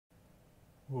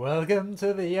Welcome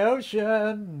to the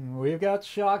ocean. We've got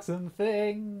sharks and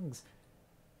things.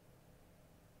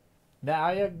 Now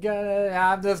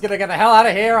I'm just gonna get the hell out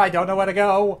of here. I don't know where to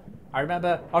go. I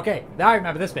remember. Okay, now I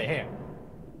remember this bit here.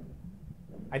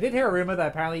 I did hear a rumor that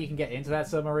apparently you can get into that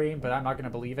submarine, but I'm not gonna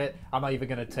believe it. I'm not even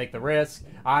gonna take the risk.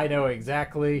 I know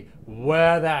exactly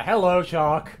where the hello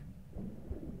shark.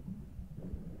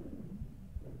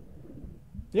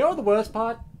 You know the worst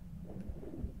part?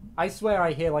 I swear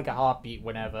I hear like a heartbeat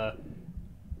whenever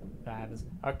that happens.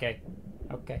 Okay.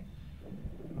 Okay.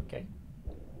 Okay.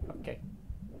 Okay.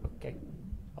 Okay.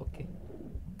 Okay.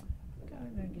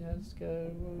 I'm gonna just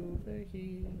go over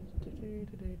here.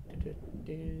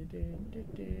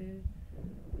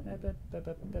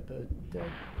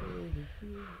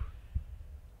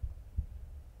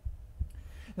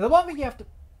 Now the one thing you have to...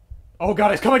 Oh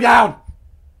god, it's coming down!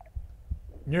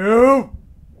 No!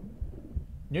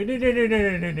 No, no, no, no,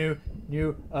 no, no, no,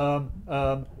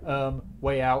 no.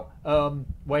 Way out.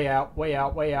 Way out, way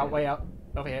out, way out, way out.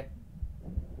 Over here.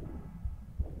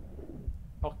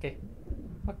 Okay.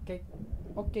 Okay.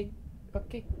 Okay.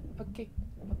 Okay. Okay.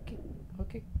 Okay.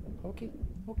 Okay. Okay. Okay.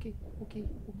 Okay. Okay.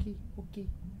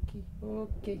 Okay.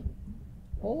 Okay.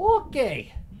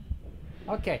 Okay.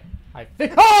 Okay. I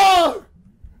think. Oh!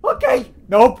 Okay.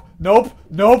 Nope. Nope.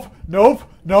 Nope. Nope.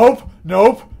 Nope.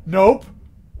 Nope. Nope.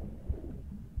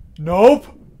 Nope.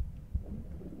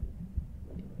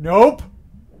 Nope.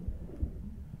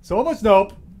 So much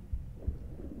nope.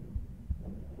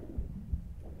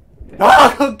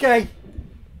 Ah, okay.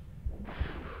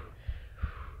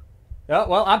 Oh,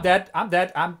 well, I'm dead. I'm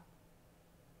dead. I'm...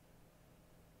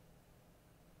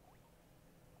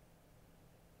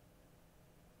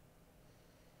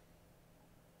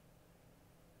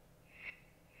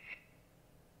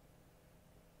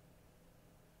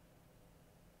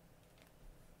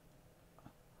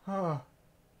 Oh.